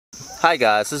Hi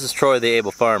guys, this is Troy the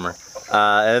Able Farmer.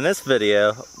 In this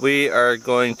video we are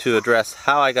going to address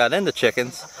how I got into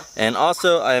chickens, and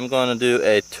also I am going to do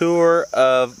a tour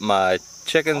of my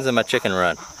chickens and my chicken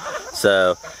run.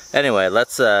 So anyway,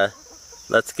 let's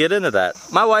get into that.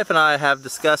 My wife and I have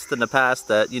discussed in the past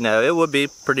that, you know, it would be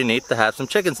pretty neat to have some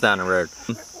chickens down the road.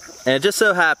 And it just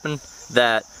so happened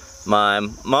that my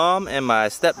mom and my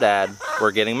stepdad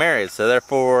were getting married, so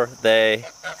therefore they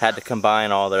had to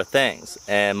combine all their things.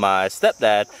 And my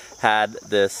stepdad had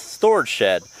this storage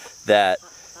shed that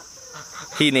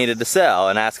he needed to sell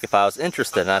and asked if I was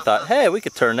interested. And I thought, hey, we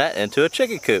could turn that into a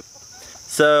chicken coop.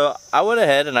 So I went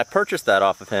ahead and I purchased that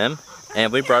off of him,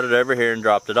 and we brought it over here and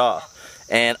dropped it off.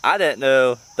 And I didn't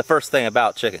know the first thing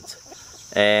about chickens.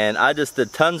 And I just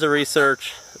did tons of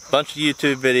research, a bunch of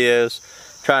YouTube videos,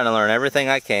 trying to learn everything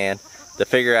I can to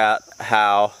figure out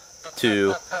how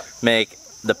to make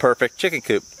the perfect chicken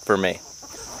coop for me.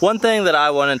 One thing that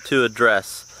I wanted to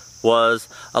address was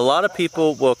a lot of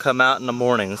people will come out in the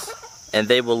mornings and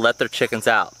they will let their chickens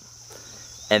out.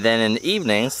 And then in the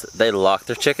evenings, they lock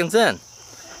their chickens in.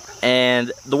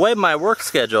 And the way my work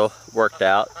schedule worked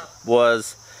out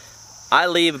was I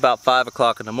leave about 5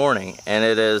 o'clock in the morning, and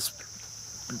it is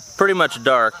pretty much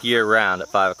dark year round at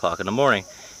 5 o'clock in the morning.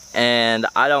 And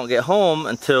I don't get home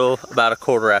until about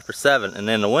 7:15, and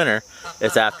in the winter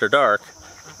it's after dark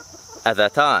at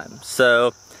that time.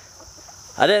 So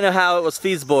I didn't know how it was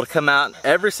feasible to come out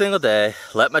every single day,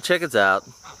 let my chickens out,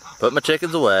 put my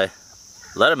chickens away,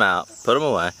 let them out, put them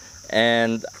away,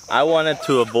 and I wanted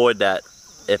to avoid that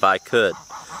if I could.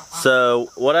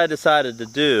 So what I decided to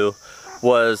do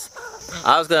was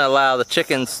I was going to allow the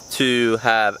chickens to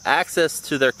have access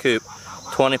to their coop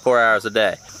 24 hours a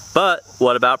day. But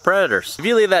what about predators? If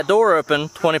you leave that door open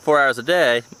 24 hours a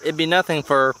day, it'd be nothing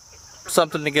for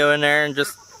something to go in there and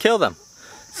just kill them.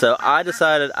 So I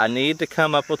decided I need to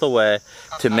come up with a way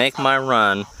to make my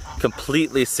run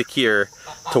completely secure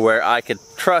to where I could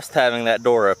trust having that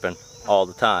door open all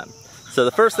the time. So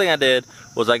the first thing I did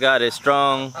was I got a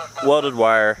strong welded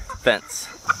wire fence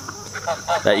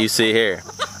that you see here.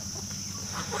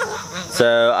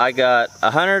 So I got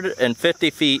 150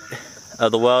 feet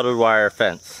of the welded wire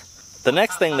fence. The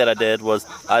next thing that I did was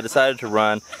I decided to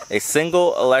run a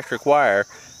single electric wire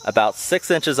about 6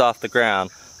 inches off the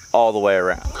ground all the way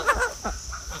around.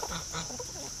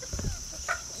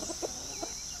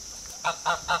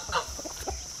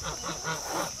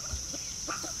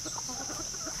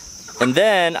 And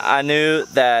then I knew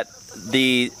that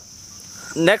the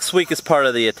next weakest part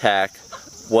of the attack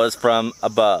was from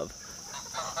above.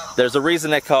 There's a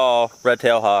reason they call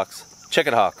red-tailed hawks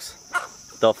chicken hawks.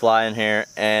 They'll fly in here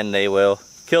and they will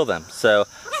kill them. So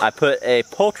I put a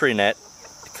poultry net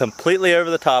completely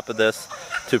over the top of this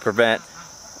to prevent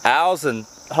owls and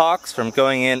hawks from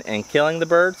going in and killing the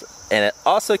birds, and it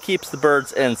also keeps the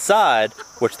birds inside,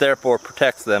 which therefore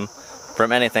protects them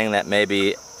from anything that may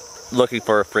be looking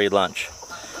for a free lunch.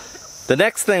 The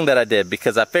next thing that I did,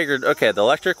 because I figured, okay, the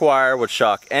electric wire would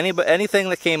shock anything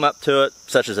that came up to it,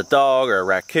 such as a dog or a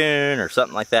raccoon or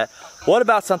something like that. What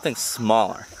about something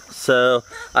smaller? So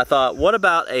I thought, what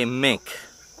about a mink?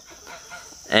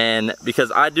 And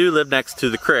because I do live next to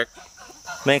the creek,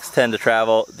 minks tend to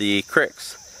travel the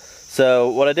creeks. So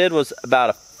what I did was about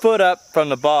a foot up from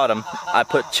the bottom, I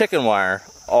put chicken wire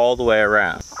all the way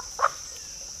around.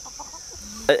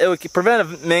 It would prevent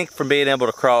a mink from being able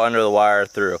to crawl under the wire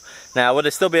through. Now, would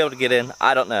they still be able to get in?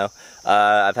 I don't know.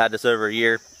 I've had this over a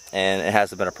year and it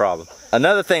hasn't been a problem.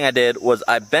 Another thing I did was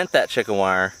I bent that chicken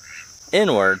wire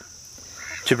inward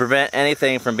to prevent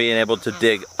anything from being able to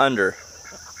dig under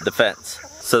the fence.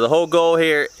 So the whole goal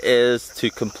here is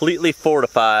to completely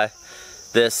fortify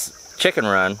this chicken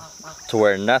run to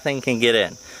where nothing can get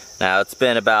in. Now, it's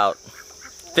been about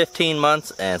 15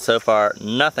 months and so far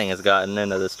nothing has gotten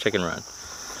into this chicken run.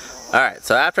 Alright,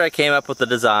 so after I came up with the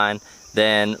design,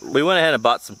 then we went ahead and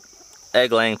bought some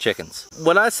egg-laying chickens.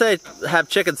 When I say have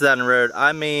chickens down the road,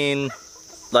 I mean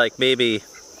like maybe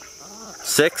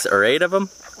 6 or 8 of them.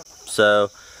 So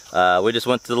we just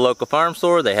went to the local farm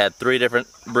store. They had 3 different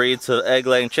breeds of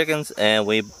egg-laying chickens, and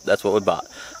that's what we bought.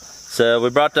 So we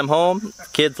brought them home.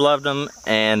 Kids loved them,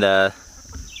 and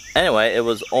anyway, it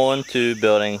was on to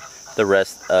building the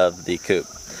rest of the coop.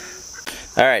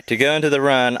 Alright, to go into the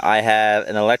run, I have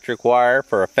an electric wire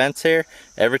for a fence here.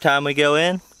 Every time we go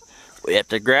in, we have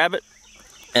to grab it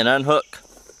and unhook.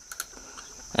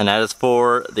 And that is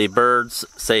for the birds'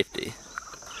 safety.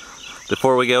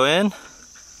 Before we go in,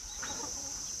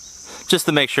 just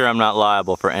to make sure I'm not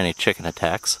liable for any chicken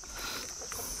attacks.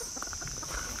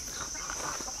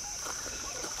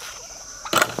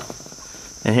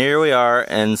 And here we are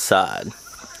inside.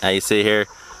 Now you see here,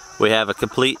 we have a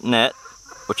complete net,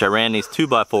 which I ran these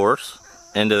 2x4s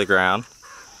into the ground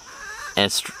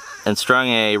and strung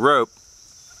a rope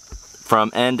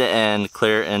from end to end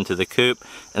clear into the coop,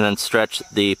 and then stretch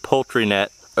the poultry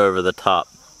net over the top.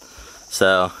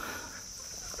 So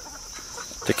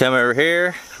to come over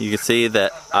here, you can see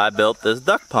that I built this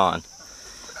duck pond.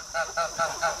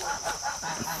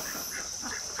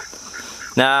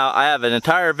 Now I have an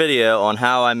entire video on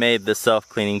how I made this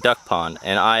self-cleaning duck pond,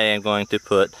 and I am going to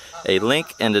put a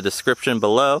link in the description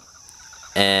below,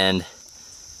 and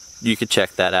you can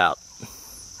check that out.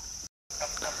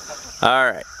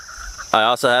 Alright, I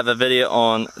also have a video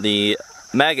on the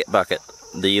maggot bucket.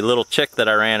 The little chick that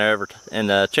I ran over in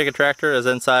the chicken tractor is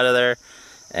inside of there,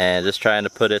 and just trying to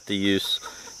put it to use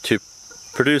to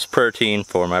produce protein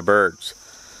for my birds.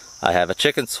 I have a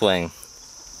chicken swing.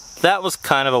 That was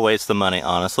kind of a waste of money,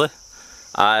 honestly.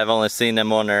 I've only seen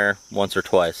them on there once or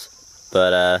twice,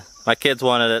 but my kids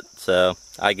wanted it, so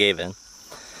I gave in.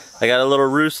 I got a little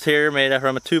roost here made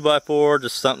from a 2x4,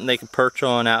 just something they can perch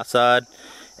on outside,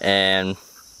 and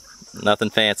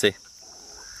nothing fancy,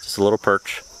 just a little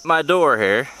perch. My door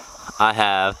here, I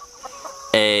have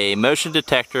a motion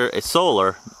detector, a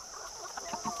solar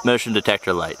motion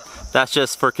detector light. That's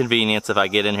just for convenience if I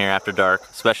get in here after dark,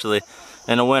 especially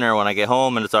in the winter when I get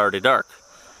home and it's already dark.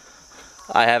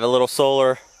 I have a little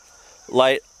solar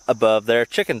light above their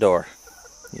chicken door,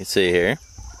 you see here.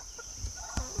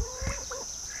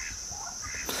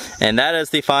 And that is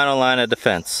the final line of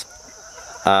defense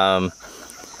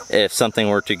if something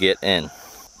were to get in.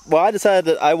 Well, I decided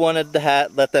that I wanted to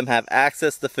let them have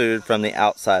access to food from the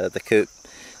outside of the coop.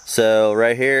 So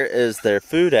right here is their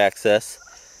food access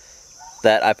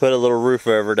that I put a little roof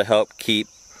over to help keep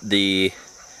the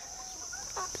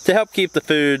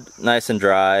food nice and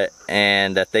dry,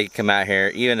 and that they can come out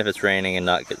here even if it's raining and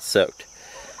not get soaked.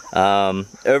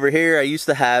 Over here I used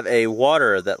to have a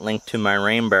water that linked to my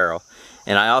rain barrel,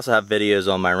 and I also have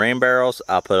videos on my rain barrels.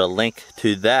 I'll put a link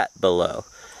to that below.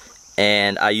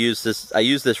 And I use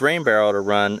this rain barrel to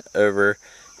run over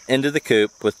into the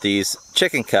coop with these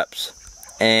chicken cups,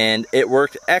 and it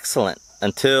worked excellent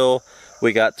until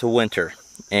we got to winter.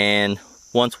 And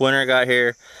once winter got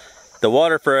here, the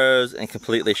water froze and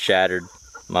completely shattered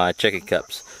my chicken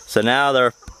cups. So now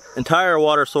their entire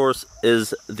water source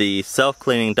is the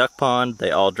self-cleaning duck pond. They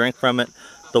all drink from it.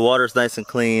 The water's nice and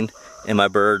clean, and my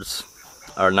birds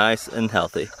are nice and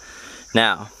healthy.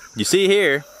 Now, you see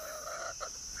here,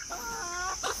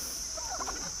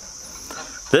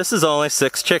 this is only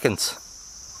 6 chickens,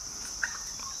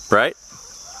 right?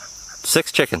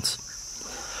 6 chickens.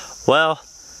 Well,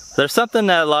 there's something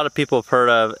that a lot of people have heard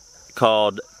of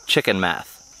called chicken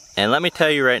math. And let me tell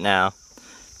you right now,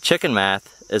 chicken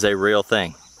math is a real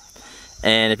thing.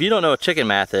 And if you don't know what chicken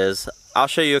math is, I'll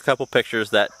show you a couple pictures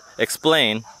that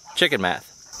explain chicken math.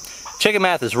 Chicken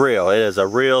math is real. It is a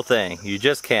real thing. You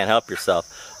just can't help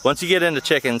yourself. Once you get into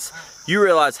chickens, you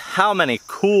realize how many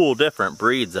cool different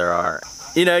breeds there are.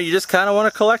 You know, you just kind of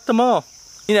want to collect them all.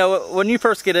 You know, when you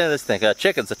first get into this thing, a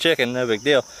chicken's a chicken, no big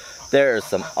deal. There are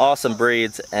some awesome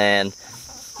breeds, and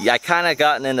I kind of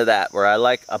gotten into that where I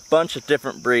like a bunch of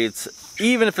different breeds,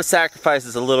 even if it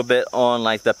sacrifices a little bit on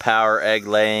like the power egg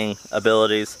laying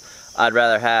abilities. I'd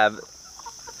rather have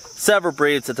several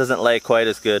breeds that doesn't lay quite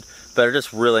as good, but are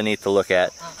just really neat to look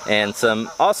at, and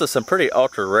also some pretty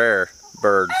ultra rare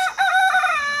birds.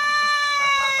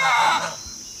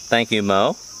 Thank you,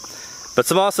 Mo. But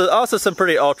also some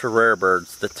pretty ultra rare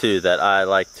birds too that I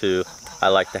like to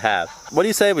have. What do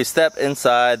you say we step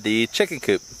inside the chicken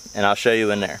coop, and I'll show you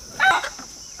in there.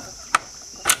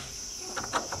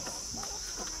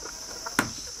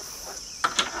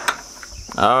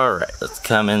 Alright, let's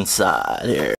come inside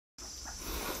here.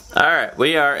 Alright,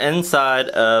 we are inside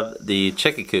of the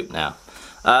chicken coop now.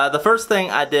 The first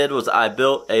thing I did was I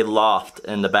built a loft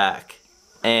in the back.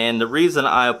 And the reason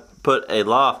I put a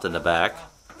loft in the back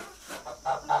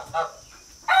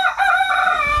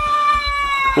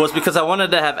was because I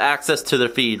wanted to have access to their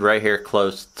feed right here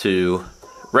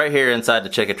right here inside the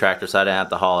chicken tractor, so I didn't have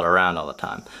to haul it around all the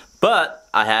time. But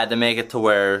I had to make it to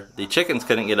where the chickens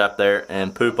couldn't get up there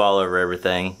and poop all over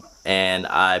everything, and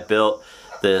I built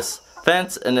this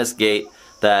fence and this gate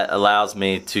that allows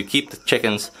me to keep the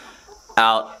chickens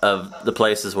out of the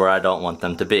places where I don't want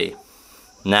them to be.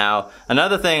 Now,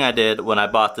 another thing I did when I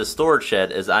bought this storage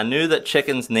shed is I knew that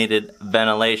chickens needed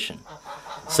ventilation.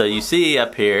 So you see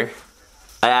up here,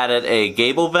 I added a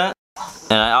gable vent,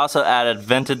 and I also added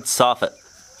vented soffit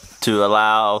to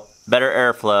allow better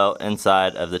airflow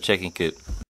inside of the chicken coop.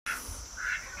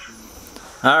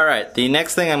 Alright, the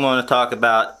next thing I'm going to talk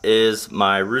about is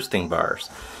my roosting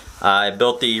bars. I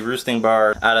built the roosting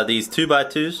bar out of these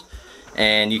 2x2s,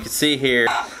 and you can see here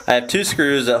I have 2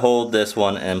 screws that hold this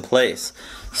one in place.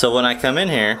 So when I come in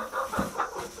here,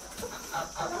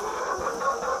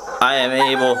 I am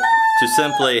able to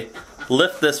simply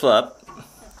lift this up,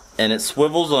 and it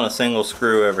swivels on a single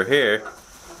screw over here,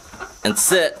 and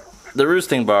sit the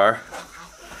roosting bar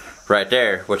right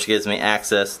there, which gives me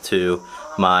access to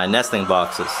my nesting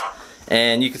boxes.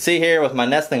 And you can see here with my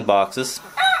nesting boxes,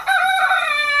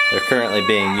 they're currently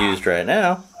being used right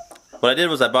now. What I did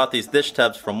was I bought these dish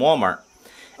tubs from Walmart,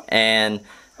 and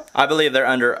I believe they're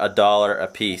under $1 a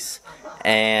piece.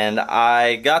 And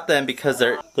I got them because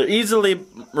they're easily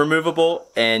removable,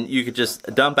 and you could just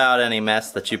dump out any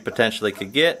mess that you potentially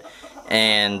could get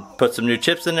and put some new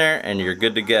chips in there and you're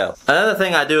good to go. Another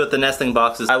thing I do with the nesting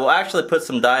boxes, I will actually put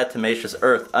some diatomaceous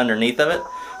earth underneath of it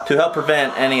to help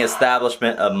prevent any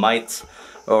establishment of mites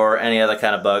or any other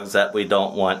kind of bugs that we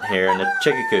don't want here in the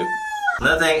chicken coop.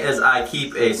 Another thing is I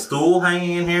keep a stool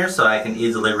hanging in here so I can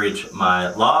easily reach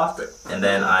my loft, and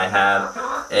then I have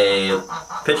a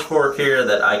pitchfork here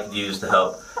that I could use to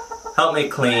help me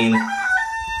clean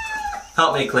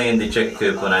the chicken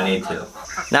coop when I need to.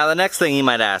 Now the next thing you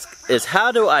might ask is,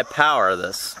 how do I power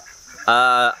this?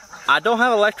 I don't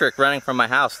have electric running from my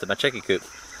house to my chicken coop,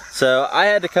 so I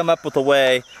had to come up with a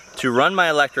way to run my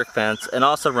electric fence and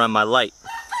also run my light.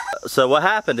 So what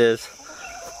happened is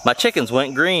my chickens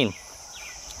went green.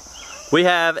 We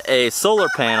have a solar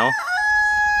panel.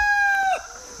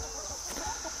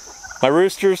 My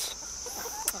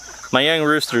young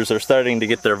roosters are starting to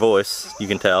get their voice, you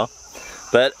can tell.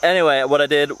 But anyway, what I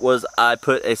did was I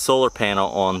put a solar panel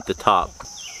on the top.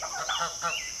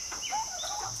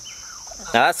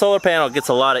 Now that solar panel gets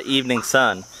a lot of evening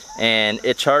sun, and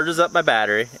it charges up my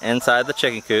battery inside the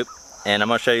chicken coop, and I'm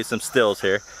going to show you some stills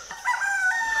here.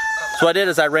 So what I did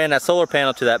is I ran that solar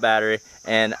panel to that battery,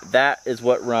 and that is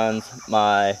what runs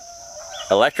my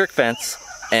electric fence,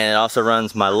 and it also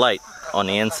runs my light on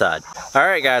the inside.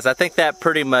 Alright guys, I think that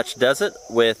pretty much does it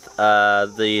with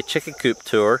the chicken coop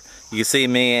tour. You can see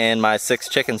me and my 6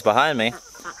 chickens behind me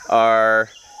are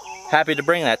happy to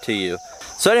bring that to you.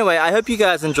 So anyway, I hope you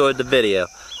guys enjoyed the video.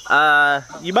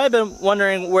 You might have been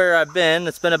wondering where I've been.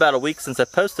 It's been about a week since I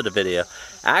posted a video.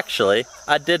 Actually,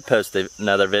 I did post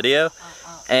another video,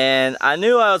 and I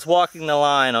knew I was walking the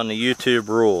line on the YouTube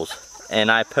rules, and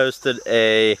I posted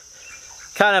a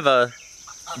kind of a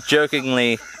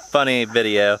jokingly funny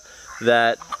video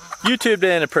that YouTube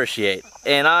didn't appreciate,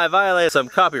 and I violated some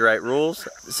copyright rules,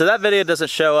 so that video doesn't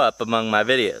show up among my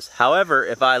videos. However,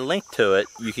 if I link to it,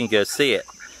 you can go see it.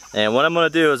 And what I'm going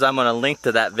to do is I'm going to link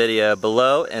to that video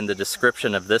below in the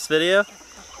description of this video.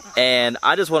 And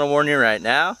I just want to warn you right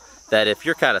now that if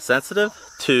you're kind of sensitive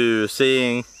to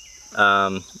seeing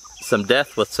some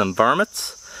death with some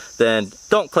varmints, then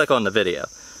don't click on the video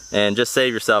and just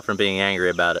save yourself from being angry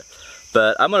about it.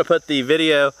 But I'm going to put the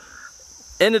video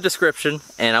in the description,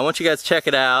 and I want you guys to check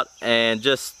it out and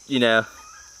just, you know,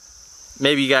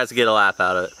 maybe you guys get a laugh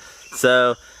out of it.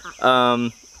 So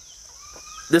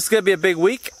this is gonna be a big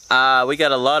week. We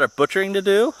got a lot of butchering to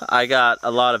do. I got a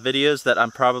lot of videos that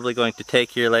I'm probably going to take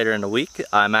here later in the week.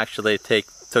 I'm actually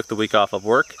took the week off of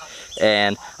work,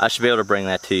 and I should be able to bring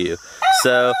that to you.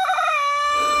 So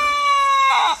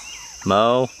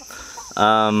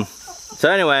so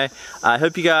anyway, I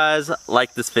hope you guys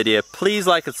liked this video. Please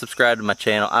like and subscribe to my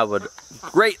channel. I would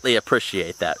greatly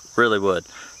appreciate that, really would.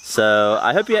 So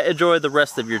I hope you enjoy the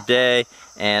rest of your day,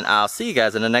 and I'll see you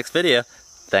guys in the next video.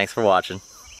 Thanks for watching.